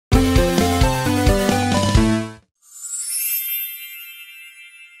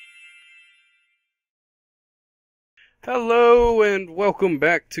Hello and welcome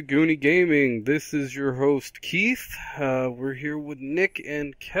back to Goonie Gaming. This is your host Keith. We're here with Nick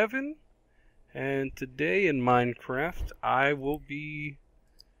and Kevin, and today in Minecraft I will be...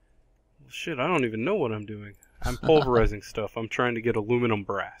 Shit, I don't even know what I'm doing. I'm pulverizing stuff. I'm trying to get aluminum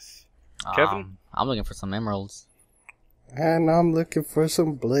brass. Kevin? I'm looking for some emeralds. And I'm looking for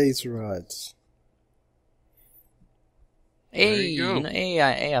some blaze rods. Hey,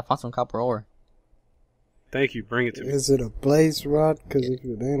 I found some copper ore. Thank you, bring it to me. Is it a blaze rod? Because if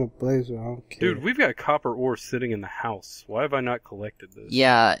it ain't a blaze rod, I don't care. Dude, we've got copper ore sitting in the house. Why have I not collected this?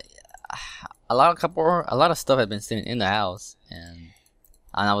 Yeah, a lot of copper ore, a lot of stuff had been sitting in the house, and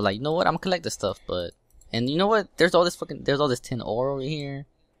I was like, you know what, I'm gonna collect the stuff, and you know what, there's all this tin ore over here,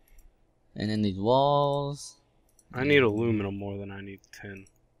 and then these walls. I need aluminum more than I need tin.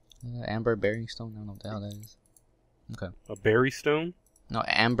 Amber bearing stone, I don't know what the hell that is. Okay. A berry stone? No,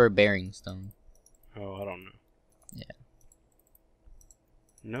 amber bearing stone. Oh, I don't know. Yeah.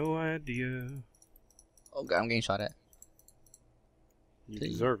 No idea. Oh god, I'm getting shot at. You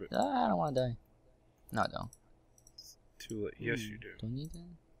deserve it. I don't want to die. No, I don't. It's too late. Yes, you do. Do I need that?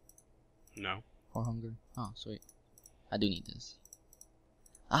 No. For hunger. Oh, sweet. I do need this.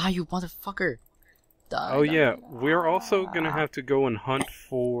 Ah, you motherfucker! Die, Oh die, yeah, die. we're also gonna have to go and hunt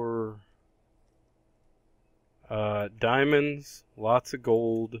for diamonds, lots of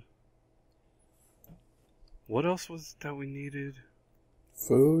gold. What else was that we needed?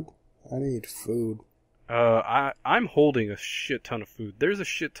 Food? I need food. I'm holding a shit ton of food. There's a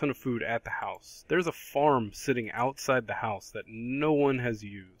shit ton of food at the house. There's a farm sitting outside the house that no one has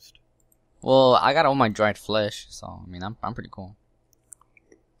used. Well, I got all my dried flesh, so I mean, I'm pretty cool.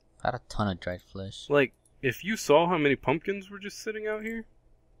 I got a ton of dried flesh. Like, if you saw how many pumpkins were just sitting out here.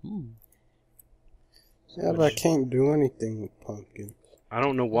 Ooh. Yeah, but I can't do anything with pumpkins. I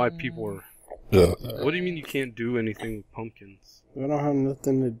don't know why people are... What do you mean you can't do anything with pumpkins? I don't have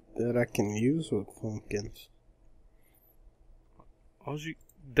nothing that I can use with pumpkins.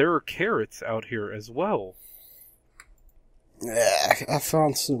 There are carrots out here as well. Yeah, I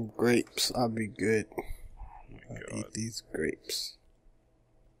found some grapes. I'll be good. Oh my God. I'll eat these grapes.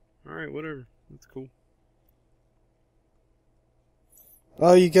 Alright, whatever. That's cool.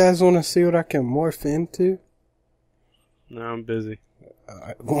 Oh, you guys want to see what I can morph into? No, I'm busy.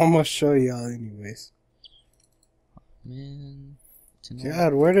 Well, I'm going to show y'all anyways. Man.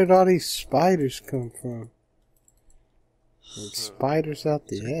 God, where did all these spiders come from? Like spiders out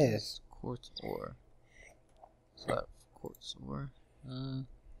the ass. Quartz ore. So, quartz ore. I'm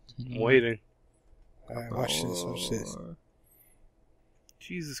waiting. Alright, watch this, watch this.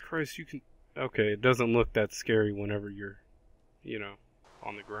 Jesus Christ, you can... Okay, it doesn't look that scary whenever you're,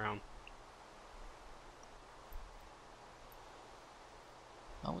 on the ground.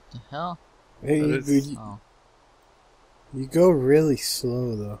 Oh, what the hell? Hey, you go really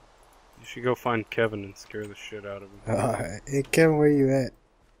slow though. You should go find Kevin and scare the shit out of him. Alright, hey Kevin, where you at?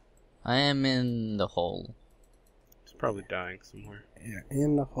 I am in the hole. He's probably dying somewhere. Yeah,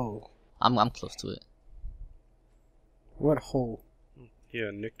 in the hole. I'm close to it. What hole?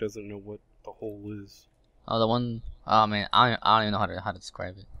 Yeah, Nick doesn't know what the hole is. Oh, the one. Oh man, I don't even know how to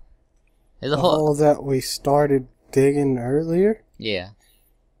describe it. There's a The hole. hole that we started digging earlier? Yeah.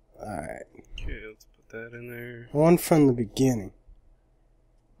 Alright. Okay, let's put that in there. One from the beginning.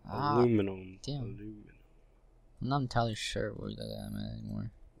 Aluminum. Damn. Aluminum. I'm not entirely sure where that I'm at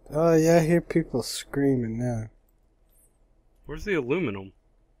anymore. Oh yeah, I hear people screaming now. Where's the aluminum?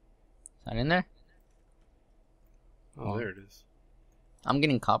 Is that in there? Oh, there it is. I'm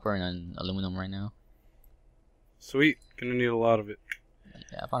getting copper and aluminum right now. Sweet. Gonna need a lot of it.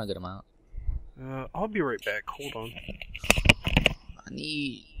 Yeah, I found a good amount. I'll be right back. Hold on. I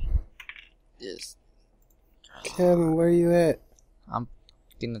need this. Kevin, where you at? I'm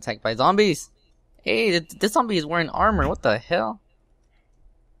getting attacked by zombies. Hey, this zombie is wearing armor. What the hell?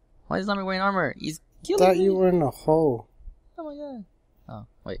 Why is the zombie wearing armor? He's killing Thought me. you were in a hole. Oh my god. Oh,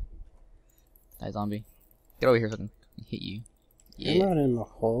 wait. Die, zombie. Get over here so I can hit you. Yeah. You're not in a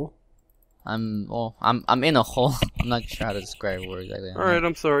hole. I'm in a hole. I'm not sure how to describe where exactly. Alright,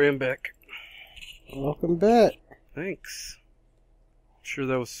 I'm sorry. I'm back. Welcome back. Thanks. Sure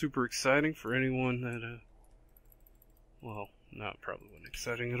that was super exciting for anyone that, well, not probably wasn't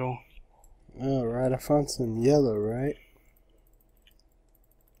exciting at all. Alright, I found some yellow, right?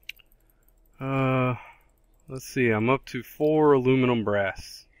 Let's see, I'm up to 4 aluminum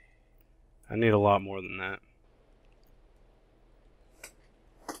brass. I need a lot more than that.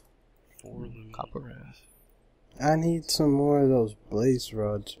 4 aluminum Copper. brass. I need some more of those blaze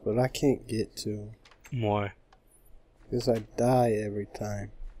rods, but I can't get to them. Why? Because I die every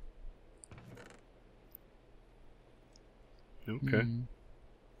time. Okay.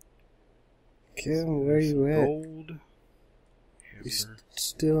 Kevin, where you at? Gold. You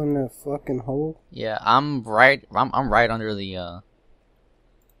still in that fucking hole? Yeah, I'm right under the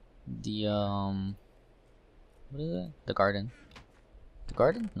what is it? The garden. The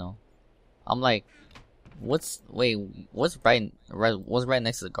garden? No. I'm like, what's right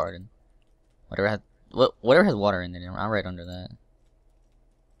next to the garden? Whatever has water in it. I'm right under that.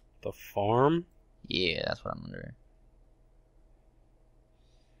 The farm? Yeah, that's what I'm under.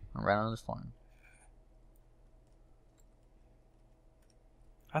 I'm right under this farm.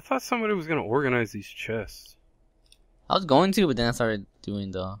 I thought somebody was gonna organize these chests. I was going to, but then I started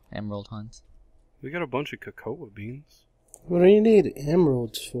doing the emerald hunt. We got a bunch of cocoa beans. What do you need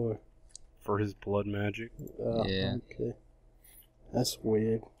emeralds for? For his blood magic. Yeah. Okay. That's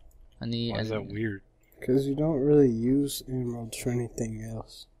weird. Why Is that weird? Because you don't really use emeralds for anything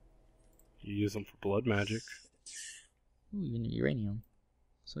else. You use them for blood magic. Ooh, even uranium.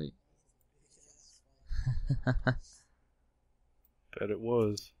 Sweet. Bet it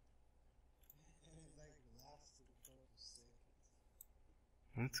was.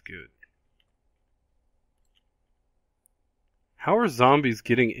 That's good. How are zombies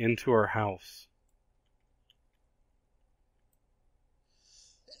getting into our house?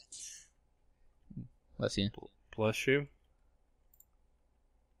 Let's see. Bless you.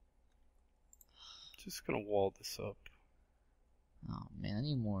 Just gonna wall this up. Oh man, I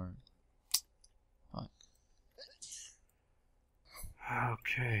need more. Fuck.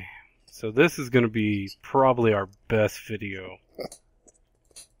 Okay. So this is gonna be probably our best video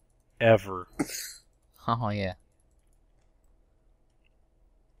ever. Oh yeah.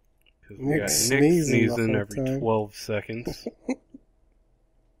 Because we got Nick sneezing every 12 seconds.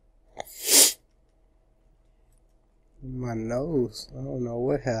 My nose. I don't know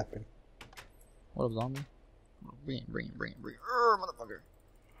what happened. What up, zombie? Bring it. Motherfucker.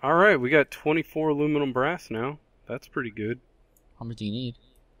 Alright, we got 24 aluminum brass now. That's pretty good. How much do you need?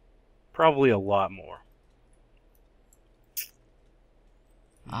 Probably a lot more.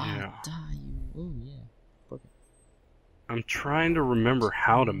 Ah, die you. Oh yeah. Perfect. I'm trying to remember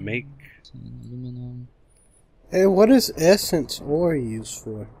how to make... Aluminum. Hey, what is essence ore used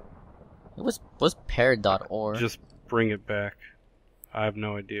for? It was peridot.org. Just bring it back. I have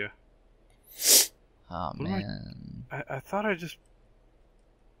no idea. Oh man. I thought I just...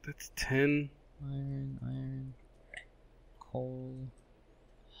 That's 10. Iron. Coal.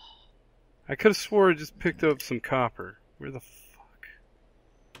 I could have swore I just picked up some copper. Where the fuck?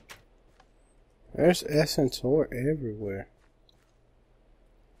 There's essence ore everywhere.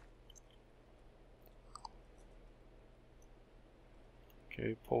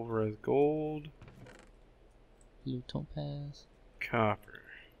 Okay, pulverized gold. Blue topaz. Copper.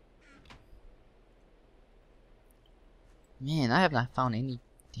 Man, I have not found any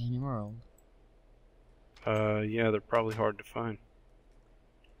damn emerald. Yeah, they're probably hard to find.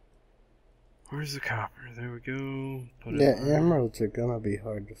 Where's the copper? There we go. Put Yeah, emeralds are gonna be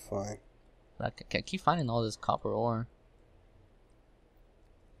hard to find. But I keep finding all this copper ore.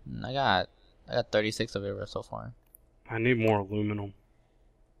 And I got 36 of it so far. I need more aluminum.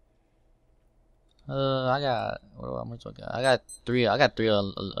 I got how much I got? I got three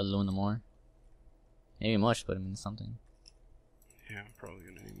aluminum ore. Maybe much, but I mean something. Yeah, I'm probably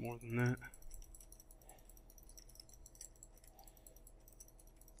gonna need more than that.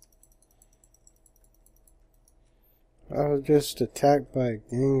 I was just attacked by a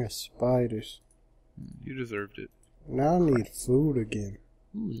gang of spiders. You deserved it. Now I need food again.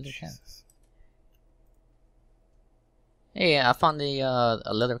 Ooh, little cap. Jesus. Hey, I found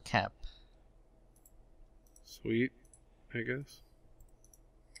a leather cap. Sweet, I guess.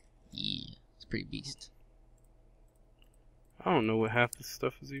 Yeah, it's pretty beast. I don't know what half this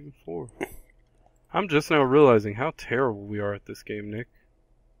stuff is even for. I'm just now realizing how terrible we are at this game, Nick.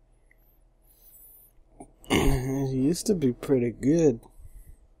 It used to be pretty good.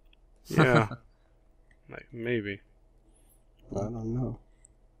 Yeah. Like, maybe. I don't know.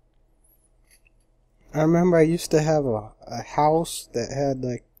 I remember I used to have a house that had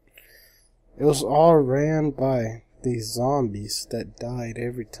like... It was all ran by these zombies that died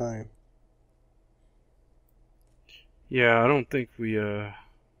every time. Yeah, I don't think we're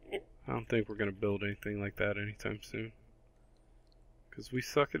gonna build anything like that anytime soon. Because we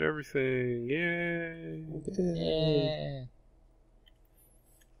suck at everything. Yay! Yeah.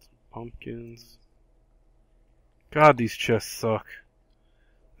 Some pumpkins. God, these chests suck.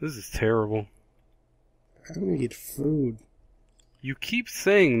 This is terrible. I need food. You keep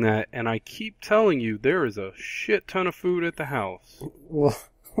saying that, and I keep telling you there is a shit ton of food at the house. Well,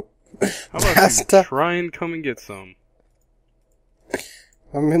 How about you try and come and get some?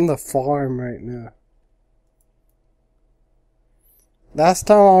 I'm in the farm right now. Last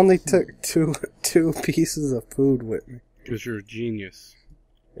time I only took two pieces of food with me. Because you're a genius.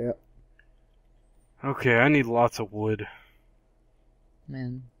 Yep. Okay, I need lots of wood.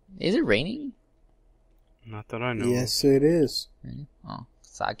 Man, is it raining? Not that I know. Yes, it is. Really? Oh,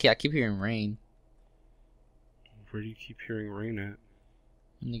 so I keep hearing rain Where do you keep hearing rain at?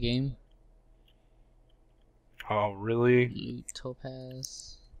 in the game. Oh, really? Loot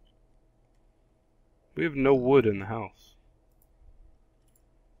topaz. We have no wood in the house.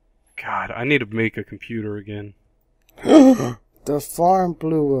 God, I need to make a computer again. The farm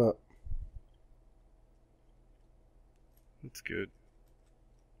blew up. That's good.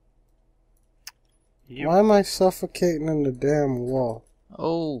 Yep. Why am I suffocating in the damn wall?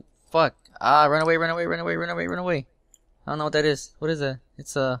 Oh fuck! Ah, run away! Run away! Run away! Run away! Run away! I don't know what that is. What is that?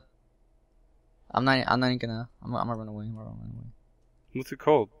 It's I'm not even gonna. I'm gonna run away. I'm gonna run away. What's it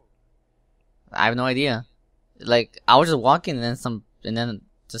called? I have no idea. Like I was just walking and then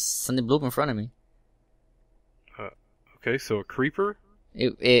just something blew up in front of me. Okay, so a creeper?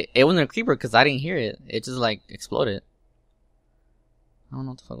 It wasn't a creeper because I didn't hear it. It just like exploded. I don't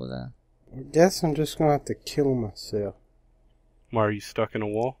know what the fuck was that. I guess I'm just gonna have to kill myself. Why, are you stuck in a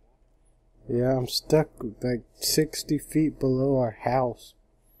wall? Yeah, I'm stuck like 60 feet below our house.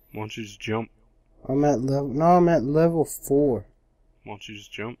 Why don't you just jump? I'm at level 4. Why don't you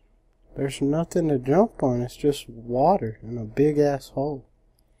just jump? There's nothing to jump on. It's just water and a big ass hole.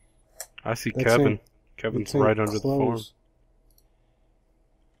 I see That's Kevin. in- Kevin's It's in right under the farm. clothes.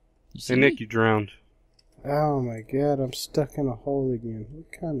 You see Hey, me? Nick, you drowned. Oh my god, I'm stuck in a hole again.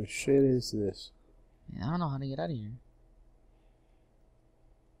 What kind of shit is this? Yeah, I don't know how to get out of here.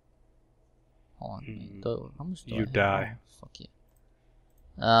 Hold on. Wait, how much do You I have? die. Oh, fuck it.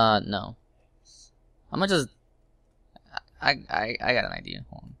 No. I'm gonna just. I got an idea.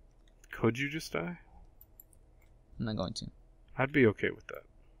 Hold on. Could you just die? I'm not going to. I'd be okay with that.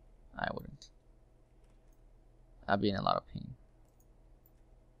 I wouldn't. I'd be in a lot of pain.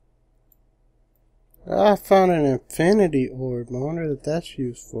 I found an infinity orb. I wonder what that's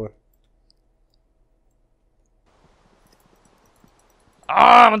used for.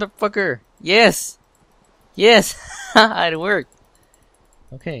 Ah, motherfucker! Yes! Yes! It worked!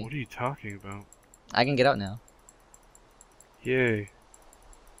 Okay, What are you talking about? I can get out now. Yay.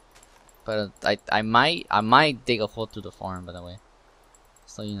 But I might dig a hole through the farm, by the way.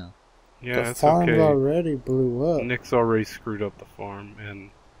 So you know. Yeah, The it's farm okay. already blew up. Nick's already screwed up the farm, and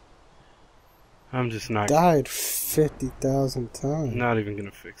I'm just not Died 50,000 times. not even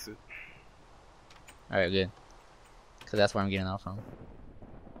gonna fix it. Alright, good. Because that's where I'm getting out from.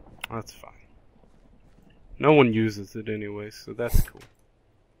 That's fine. No one uses it anyway, so that's cool.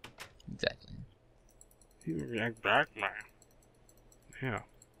 Exactly. Yeah.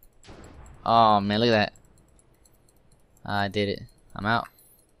 Oh man, look at that. I did it. I'm out.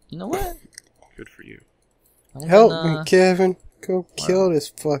 You know what? Good for you. I went Help on, me, Kevin. Go kill this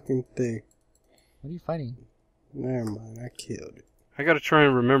fucking thing. What are you fighting? Never mind, I killed it. I gotta try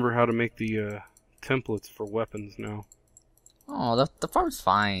and remember how to make the templates for weapons now. Oh, the farm's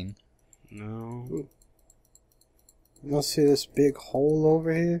fine. No. You don't see this big hole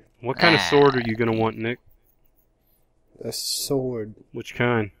over here? What kind of sword are you gonna want, Nick? A sword. Which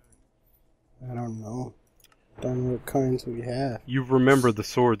kind? I don't know. Don't know what kinds we have. You remember the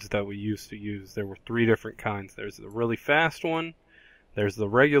swords that we used to use. There were 3 different kinds. There's the really fast one, there's the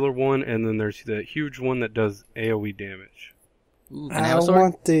regular one, and then there's the huge one that does AoE damage. Ooh, can I have a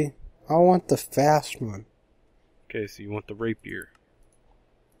sword? I want the fast one. Okay, so you want the rapier.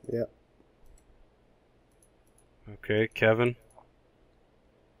 Yep. Okay, Kevin.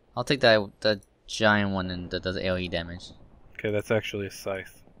 I'll take the giant one and that does AoE damage. Okay, that's actually a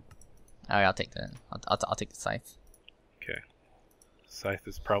scythe. Alright, I'll take that. I'll take the scythe. Okay. Scythe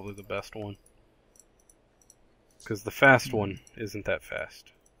is probably the best one. Because the fast one isn't that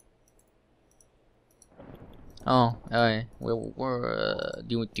fast. Oh, alright.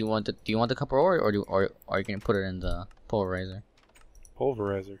 Do you want the copper ore or are you gonna put it in the pulverizer?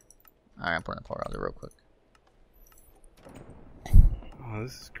 Pulverizer. Alright, I'm putting the pulverizer real quick. Oh,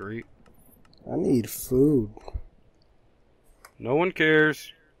 this is great. I need food. No one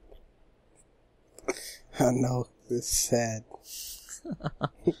cares. I know. It's sad.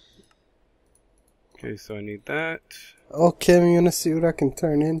 Okay, so I need that. Oh, Kevin, you wanna see what I can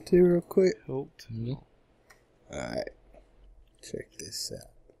turn into real quick? Hilt. Yeah. Alright. Check this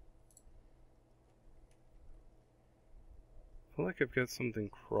out. I feel like I've got something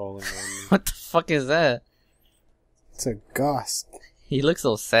crawling on me. What the fuck is that? It's a ghost. He looks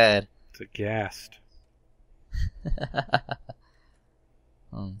so sad. It's a ghast.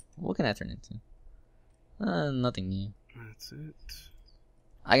 What can I turn into? Nothing new. That's it.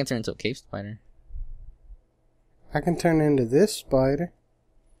 I can turn into a cave spider. I can turn into this spider.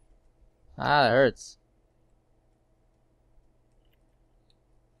 Ah, that hurts.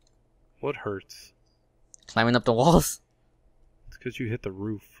 What hurts? Climbing up the walls. It's because you hit the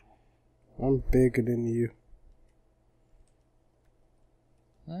roof. I'm bigger than you.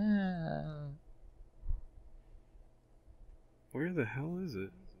 Where the hell is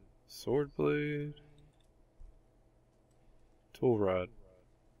it? Sword blade. Tool rod.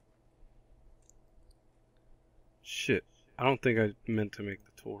 Shit. I don't think I meant to make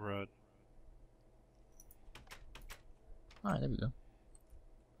the tool rod. Alright, there we go.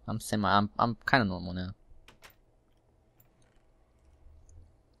 I'm kind of normal now.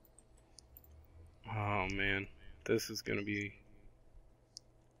 Oh man. This is gonna be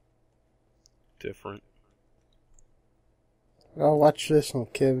different. Oh, watch this one,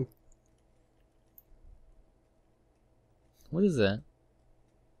 Kevin. What is that?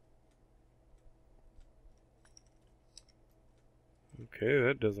 Okay,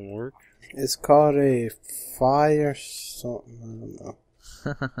 that doesn't work. It's called a fire something. I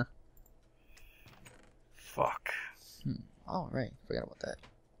don't know. Fuck. Oh, right. Forgot about that.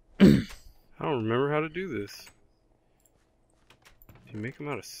 I don't remember how to do this. Do you make them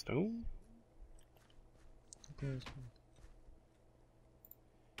out of stone?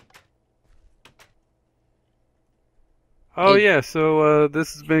 Oh yeah, so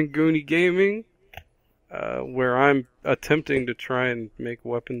this has been Goonie Gaming, where I'm attempting to try and make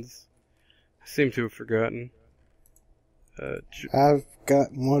weapons. I seem to have forgotten. I've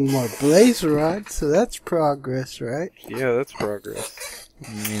got one more blaze rod, so that's progress, right? Yeah, that's progress.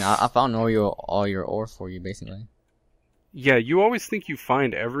 I mean, I found all your ore for you, basically. Yeah, you always think you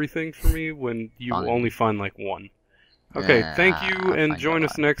find everything for me when you Fine. only find like one. Okay, Yeah, thank you, I and find join a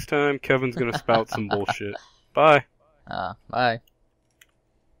us lot. next time. Kevin's gonna spout some bullshit. Bye. Bye.